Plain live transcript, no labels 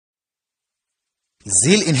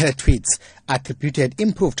Zeal in her tweets attributed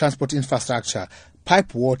improved transport infrastructure,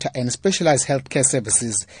 pipe water and specialized healthcare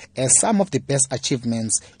services as some of the best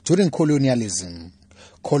achievements during colonialism.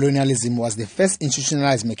 Colonialism was the first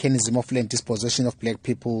institutionalized mechanism of land dispossession of black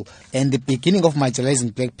people and the beginning of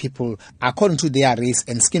marginalizing black people according to their race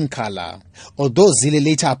and skin color. Although Zille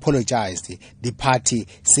later apologized, the party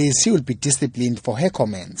says she will be disciplined for her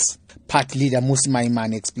comments. Party leader Musi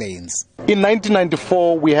Maimane explains. In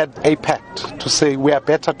 1994, we had a pact to say we are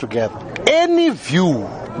better together. Any view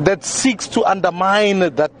that seeks to undermine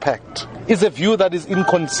that pact is a view that is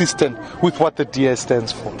inconsistent with what the DA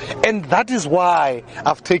stands for. And that is why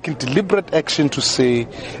I've taken deliberate action to say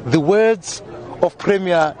the words of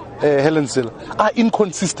Premier Helen Zille are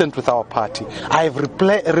inconsistent with our party. I have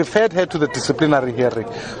referred her to the disciplinary hearing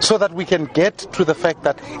so that we can get to the fact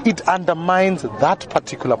that it undermines that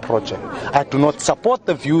particular project. I do not support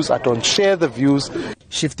the views, I don't share the views.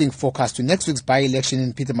 Shifting focus to next week's by-election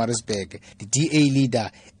in Pietermaritzburg, the DA leader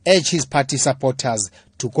urged his party supporters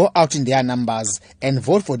to go out in their numbers and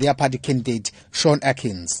vote for their party candidate, Shaun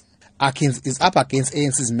Atkins. Atkins is up against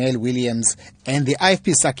ANC's Mel Williams and the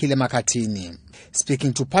IFP's Sakile Makhathini.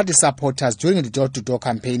 Speaking to party supporters during the door-to-door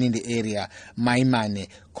campaign in the area, Maimane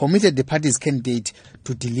committed the party's candidate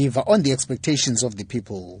to deliver on the expectations of the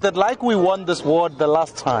people. That like we won this ward the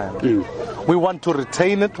last time, we want to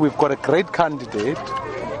retain it. We've got a great candidate.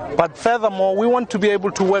 But furthermore, we want to be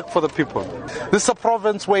able to work for the people. This is a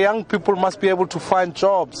province where young people must be able to find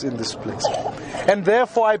jobs in this place. And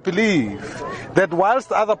therefore, I believe that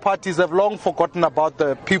whilst other parties have long forgotten about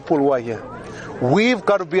the people who are here, we've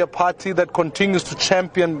got to be a party that continues to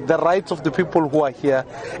champion the rights of the people who are here.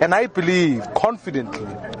 And I believe confidently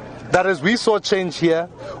that as we saw change here,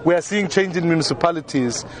 we are seeing change in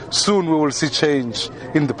municipalities. Soon we will see change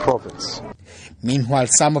in the province. Meanwhile,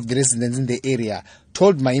 some of the residents in the area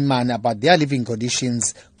told Maimane about their living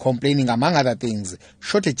conditions, complaining, among other things,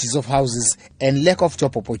 shortages of houses and lack of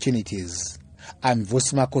job opportunities. I'm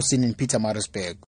Vosima Kosin in Pietermaritzburg.